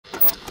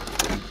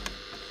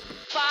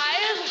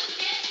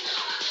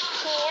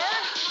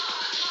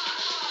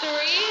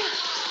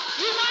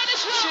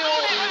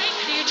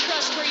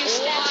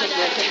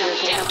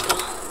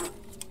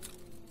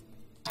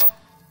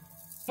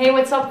Hey,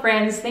 what's up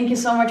friends? Thank you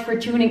so much for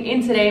tuning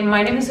in today.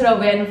 My name is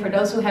Rowen. For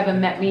those who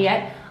haven't met me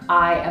yet,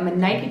 I am a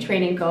Nike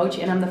training coach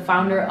and I'm the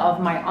founder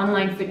of my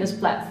online fitness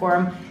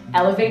platform,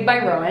 Elevate by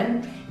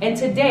Rowen. And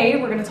today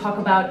we're going to talk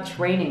about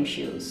training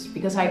shoes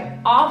because I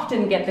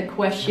often get the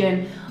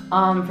question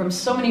from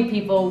so many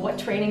people, what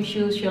training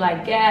shoes should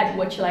I get?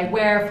 What should I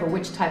wear for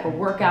which type of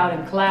workout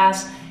and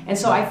class? And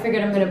so I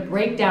figured I'm going to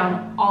break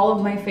down all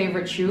of my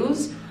favorite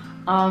shoes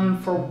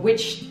for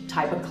which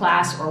type of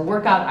class or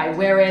workout I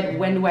wear it,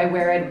 when do I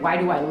wear it, why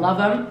do I love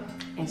them.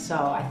 And so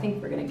I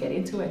think we're going to get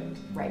into it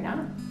right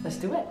now. Let's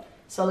do it.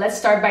 So let's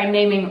start by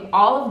naming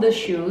all of the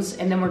shoes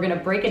and then we're going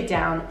to break it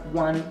down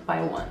one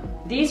by one.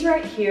 These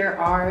right here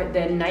are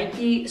the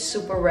Nike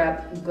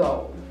Superrep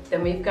Go.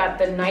 Then we've got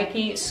the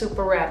Nike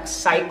Superrep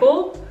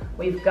Cycle.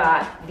 We've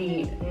got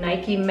the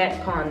Nike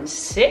Metcon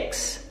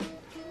 6,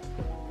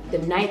 the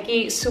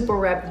Nike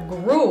Superrep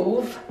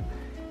Groove,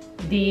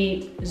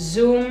 the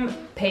Zoom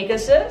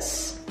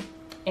Pegasus,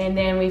 and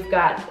then we've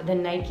got the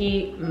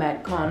Nike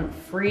Metcon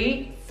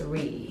Free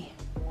 3.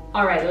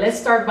 All right, let's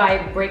start by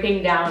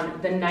breaking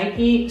down the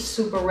Nike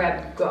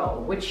Superrep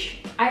Go, which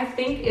I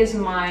think is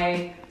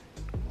my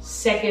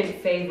second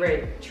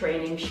favorite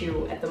training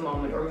shoe at the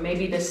moment, or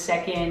maybe the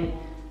second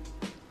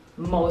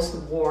most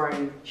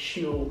worn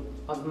shoe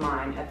of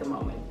mine at the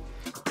moment.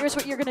 Here's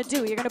what you're gonna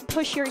do. You're gonna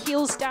push your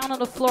heels down on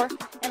the floor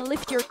and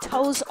lift your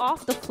toes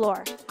off the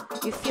floor.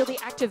 You feel the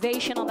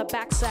activation on the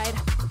backside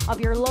of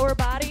your lower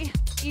body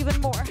even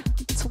more.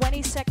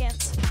 20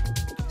 seconds.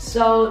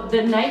 So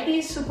the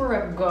Nike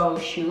Superrep Go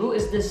shoe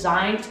is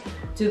designed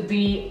to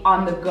be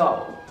on the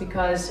go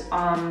because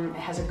it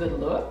has a good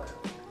look,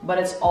 but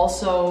it's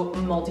also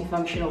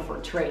multifunctional for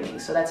training.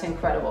 So that's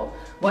incredible.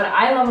 What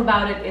I love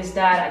about it is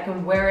that I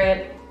can wear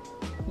it,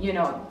 you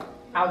know,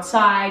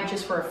 outside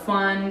just for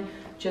fun,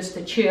 just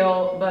to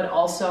chill, but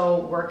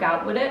also work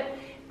out with it.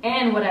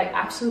 And what I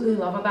absolutely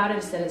love about it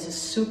is that it's a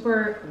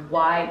super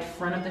wide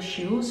front of the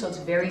shoe, so it's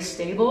very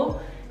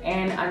stable.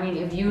 And I mean,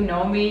 if you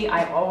know me,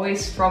 I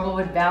always struggle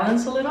with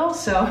balance a little.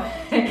 So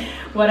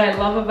what I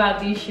love about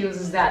these shoes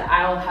is that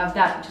I'll have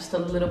that just a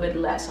little bit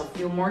less. I'll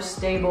feel more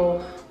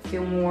stable,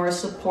 feel more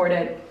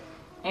supported.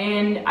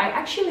 And I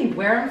actually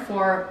wear them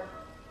for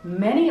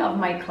many of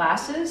my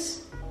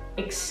classes,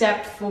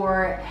 except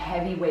for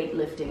heavy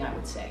weightlifting, I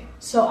would say.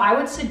 So I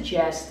would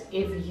suggest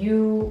if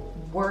you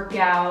work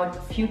out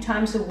a few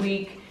times a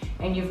week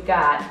and you've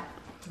got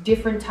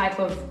different type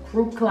of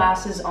group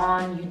classes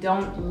on, you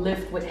don't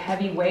lift with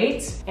heavy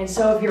weights. And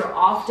so if you're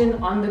often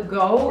on the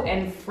go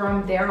and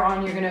from there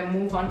on you're gonna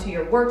move on to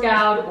your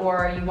workout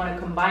or you wanna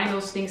combine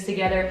those things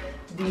together,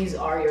 these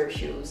are your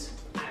shoes,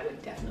 I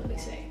would definitely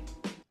say.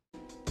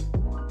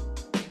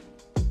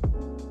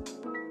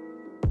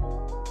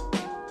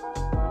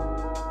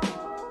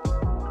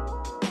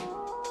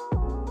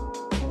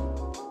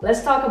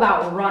 Let's talk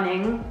about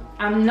running.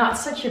 I'm not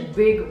such a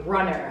big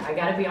runner. I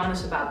gotta be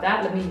honest about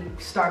that. Let me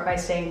start by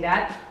saying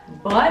that.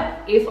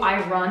 But if I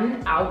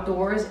run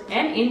outdoors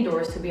and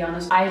indoors, to be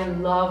honest, I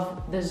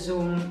love the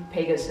Zoom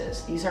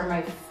Pegasus. These are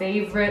my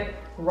favorite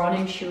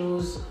running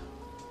shoes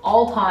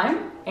all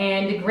time.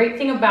 And the great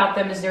thing about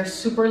them is they're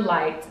super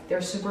light,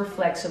 they're super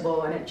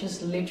flexible, and it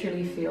just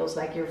literally feels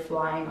like you're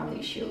flying on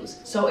these shoes.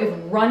 So if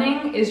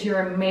running is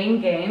your main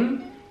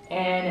game,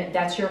 and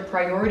that's your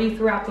priority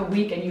throughout the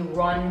week and you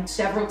run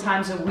several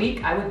times a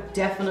week, I would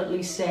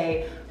definitely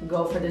say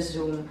go for the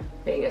Zoom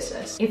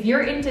Pegasus. If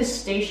you're into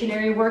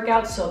stationary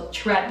workouts, so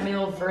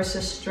treadmill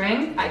versus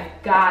strength, I've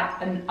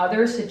got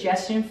another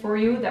suggestion for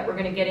you that we're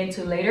gonna get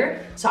into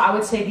later. So I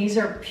would say these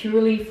are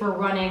purely for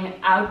running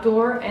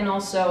outdoor and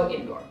also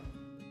indoor.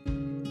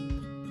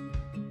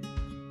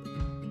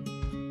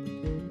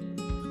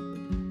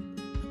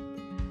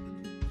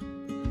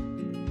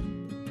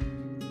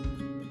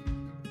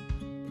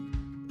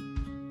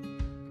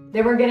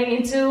 Then we're getting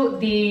into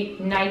the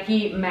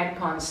Nike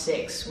Metcon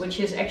 6, which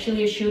is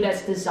actually a shoe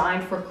that's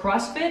designed for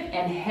CrossFit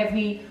and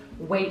heavy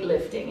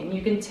weightlifting. And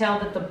you can tell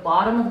that the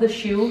bottom of the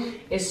shoe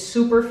is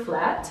super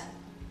flat.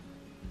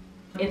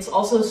 It's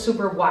also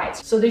super wide.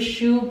 So the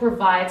shoe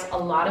provides a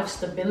lot of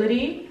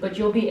stability, but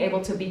you'll be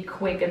able to be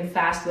quick and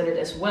fast with it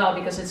as well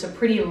because it's a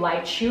pretty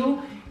light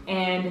shoe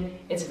and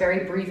it's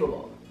very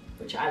breathable,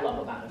 which I love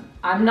about it.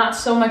 I'm not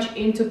so much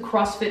into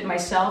CrossFit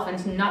myself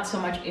and not so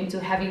much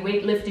into heavy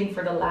weightlifting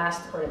for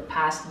the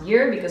past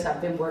year because I've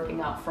been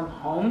working out from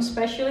home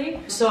especially.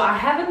 So I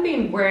haven't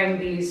been wearing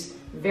these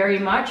very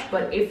much,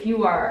 but if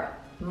you are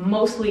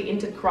mostly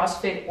into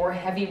CrossFit or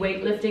heavy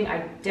weightlifting, I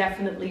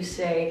definitely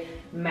say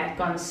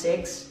Metcon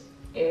 6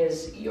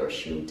 is your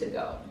shoe to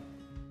go.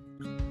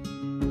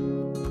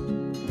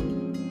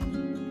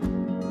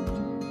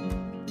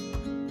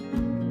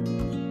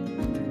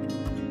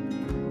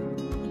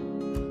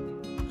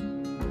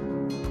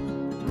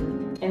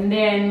 And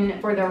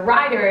then for the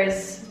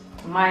riders,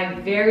 my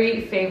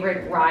very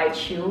favorite ride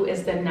shoe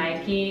is the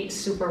Nike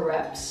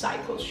Superrep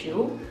Cycle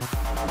shoe.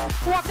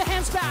 Walk the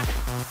hands back.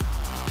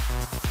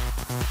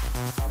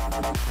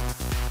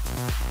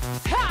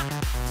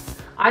 Ha!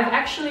 I've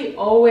actually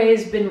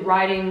always been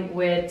riding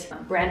with a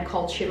brand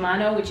called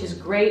Shimano, which is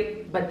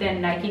great, but then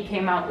Nike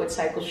came out with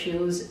cycle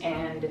shoes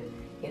and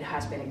it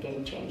has been a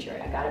game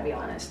changer, I gotta be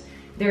honest.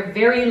 They're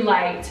very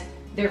light,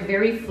 they're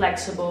very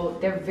flexible,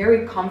 they're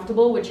very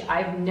comfortable, which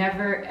I've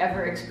never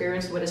ever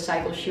experienced with a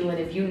cycle shoe. And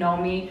if you know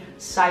me,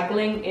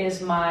 cycling is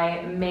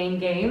my main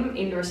game.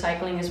 Indoor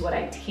cycling is what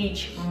I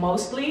teach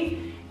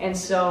mostly. And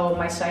so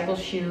my cycle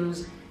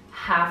shoes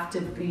have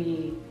to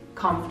be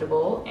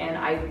comfortable, and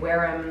I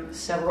wear them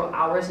several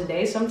hours a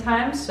day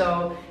sometimes,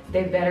 so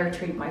they better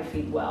treat my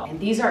feet well. And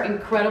these are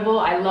incredible,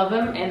 I love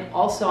them. And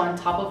also on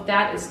top of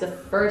that, it's the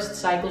first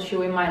cycle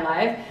shoe in my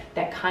life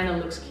that kind of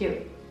looks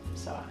cute,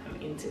 so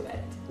I'm into it.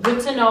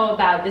 Good to know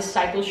about this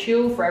cycle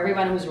shoe for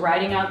everyone who's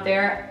riding out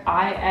there.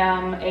 I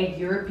am a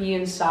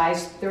European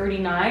size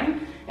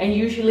 39, and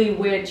usually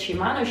with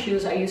Shimano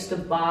shoes I used to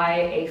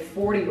buy a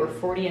 40 or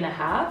 40 and a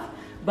half,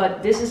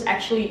 but this is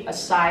actually a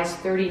size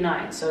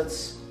 39, so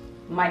it's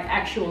my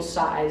actual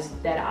size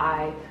that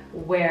I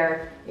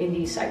wear in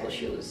these cycle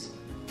shoes,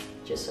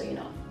 just so you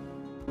know.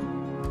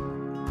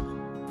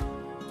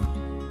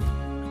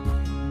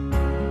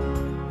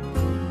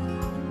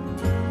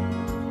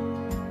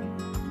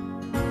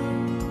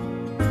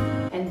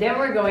 And then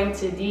we're going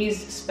to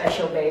these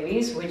special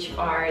babies, which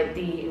are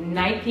the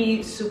Nike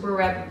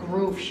Superrep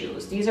Groove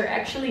shoes. These are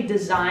actually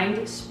designed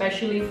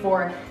especially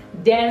for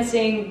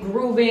dancing,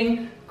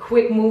 grooving,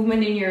 quick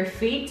movement in your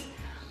feet.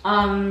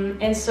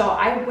 And so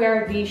I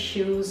wear these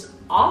shoes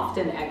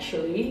often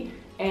actually,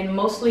 and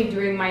mostly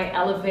during my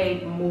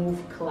Elevate Move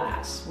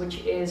class,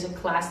 which is a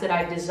class that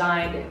I've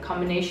designed, a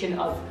combination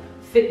of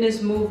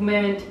fitness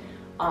movement,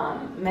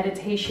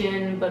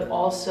 meditation, but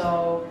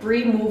also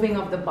free moving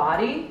of the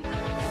body.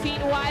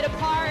 Feet wide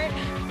apart,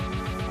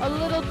 a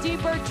little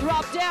deeper,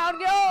 drop down,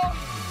 go!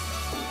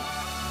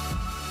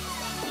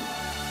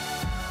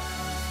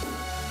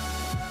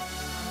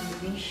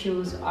 These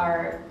shoes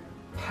are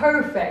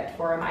perfect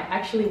for them. I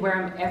actually wear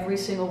them every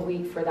single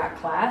week for that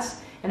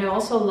class. And I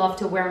also love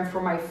to wear them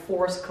for my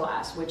Force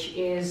class, which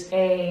is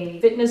a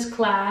fitness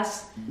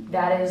class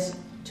that is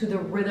to the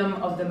rhythm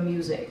of the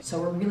music. So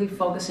we're really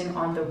focusing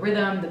on the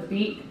rhythm, the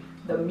beat,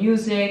 the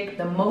music,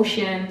 the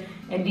motion,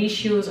 and these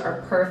shoes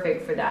are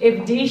perfect for that.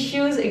 If these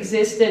shoes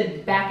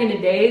existed back in the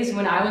days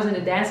when I was in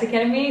the dance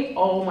academy,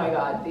 oh my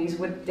God, these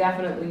would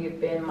definitely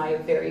have been my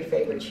very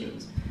favorite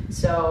shoes.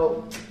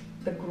 So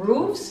the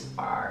grooves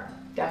are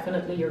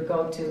definitely your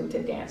go-to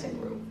to dance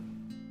and groove.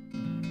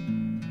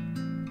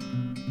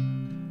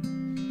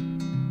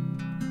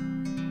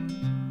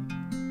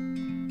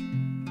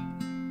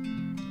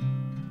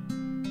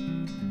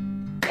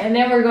 And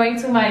then we're going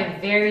to my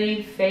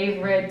very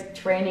favorite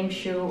training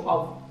shoe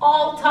of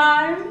all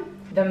time,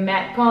 the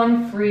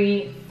Metcon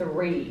Free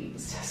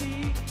 3s.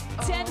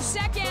 10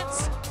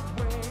 seconds.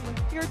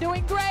 You're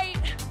doing great.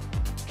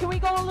 Can we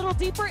go a little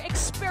deeper?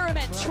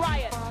 Experiment, try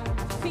it.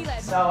 Feel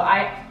it. So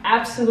I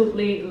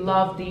absolutely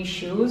love these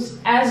shoes.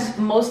 As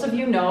most of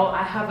you know,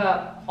 I have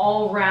an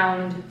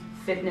all-round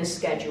fitness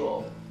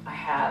schedule. I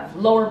have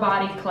lower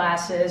body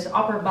classes,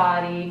 upper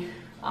body,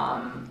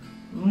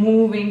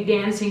 moving,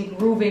 dancing,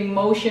 grooving,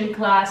 motion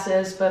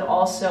classes, but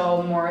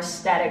also more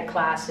static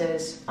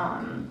classes,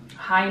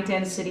 high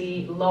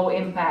intensity, low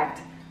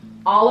impact,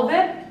 all of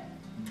it.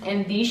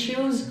 And these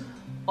shoes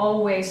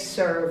always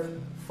serve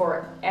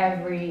for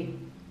every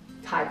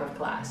type of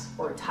class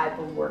or type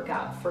of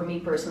workout for me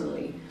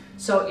personally.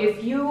 So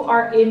if you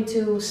are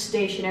into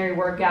stationary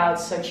workouts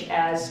such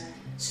as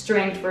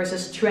strength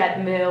versus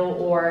treadmill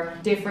or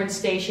different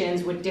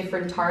stations with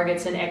different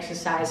targets and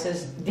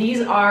exercises,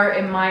 these are,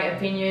 in my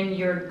opinion,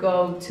 your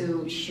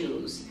go-to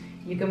shoes.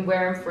 You can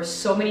wear them for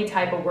so many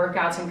type of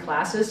workouts and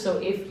classes. So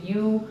if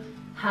you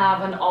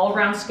have an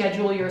all-round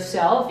schedule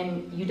yourself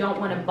and you don't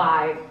want to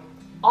buy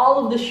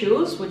all of the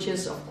shoes, which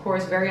is of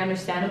course very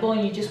understandable,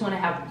 and you just want to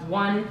have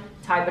one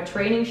type of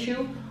training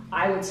shoe,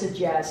 I would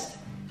suggest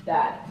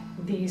that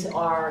these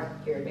are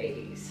your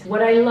babies.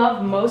 What I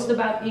love most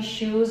about these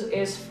shoes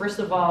is, first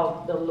of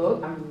all, the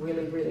look. I'm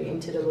really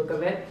into the look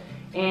of it.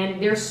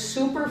 And they're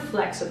super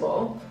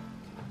flexible,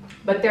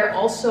 but they're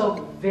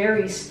also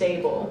very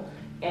stable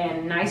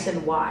and nice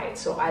and wide.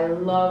 So I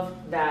love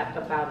that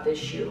about this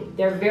shoe.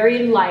 They're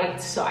very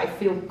light, so I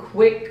feel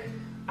quick,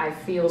 I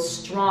feel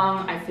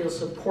strong, I feel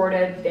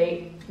supported.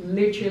 They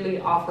literally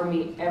offer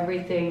me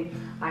everything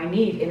I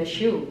need in a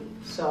shoe.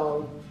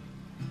 So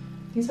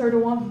these are the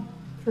one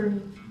for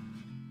me.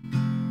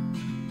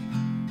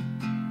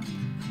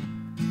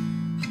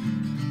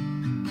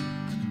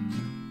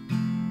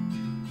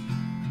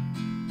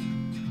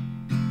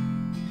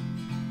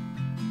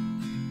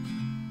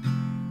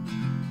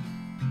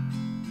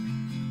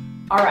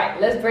 All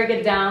right, let's break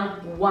it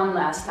down one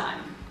last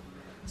time.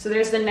 So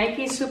there's the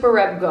Nike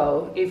Superrep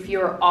Go. If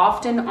you're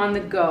often on the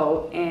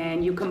go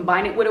and you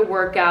combine it with a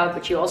workout,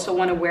 but you also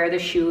want to wear the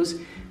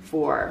shoes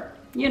for,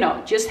 you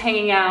know, just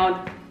hanging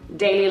out,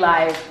 daily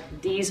life,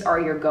 these are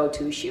your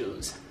go-to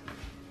shoes.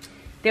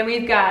 Then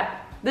we've got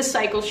the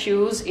cycle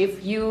shoes.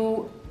 If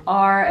you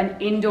are an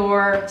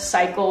indoor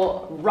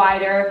cycle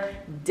rider,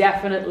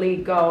 definitely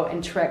go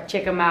and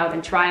check them out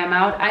and try them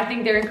out. I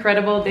think they're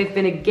incredible. They've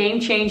been a game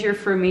changer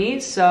for me,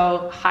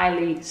 so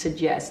highly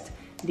suggest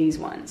these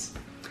ones.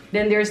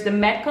 Then there's the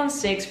Metcon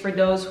 6 for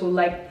those who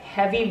like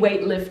heavy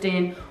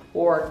weightlifting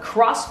or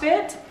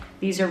CrossFit.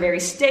 These are very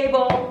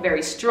stable,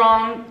 very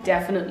strong,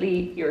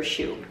 definitely your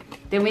shoe.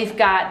 Then we've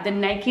got the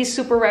Nike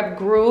Superrep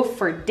Groove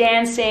for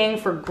dancing,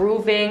 for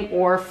grooving,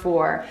 or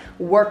for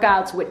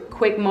workouts with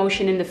quick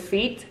motion in the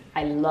feet.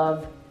 I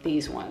love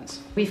these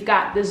ones. We've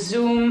got the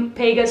Zoom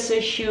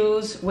Pegasus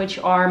shoes, which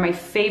are my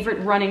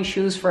favorite running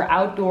shoes for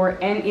outdoor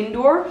and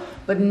indoor,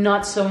 but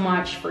not so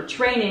much for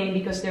training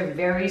because they're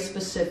very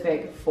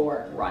specific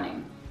for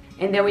running.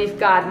 And then we've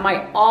got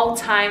my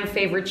all-time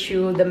favorite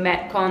shoe, the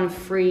Metcon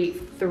Free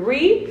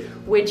 3,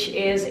 which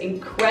is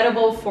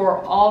incredible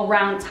for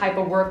all-round type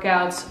of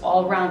workouts,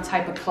 all-round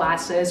type of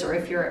classes, or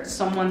if you're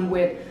someone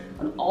with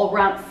an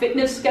all-round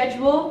fitness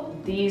schedule,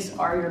 these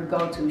are your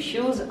go-to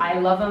shoes. I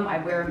love them. I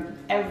wear them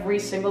every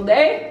single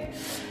day.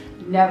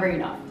 Never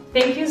enough.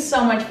 Thank you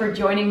so much for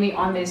joining me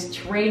on this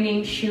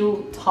training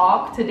shoe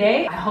talk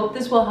today. I hope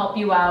this will help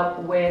you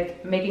out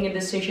with making a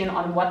decision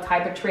on what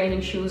type of training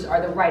shoes are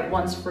the right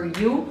ones for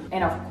you.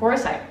 And of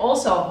course, I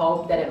also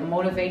hope that it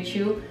motivates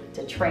you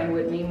to train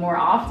with me more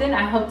often.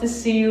 I hope to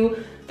see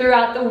you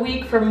throughout the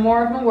week for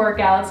more of my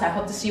workouts. I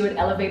hope to see you at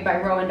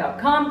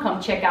elevatebyrowen.com.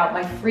 Come check out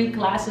my free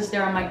classes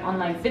there on my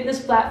online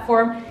fitness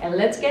platform. And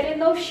let's get in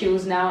those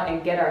shoes now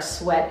and get our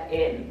sweat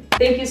in.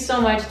 Thank you so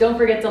much. Don't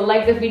forget to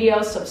like the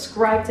video,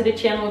 subscribe to the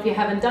channel if you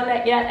haven't done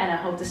that yet, and I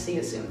hope to see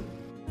you soon.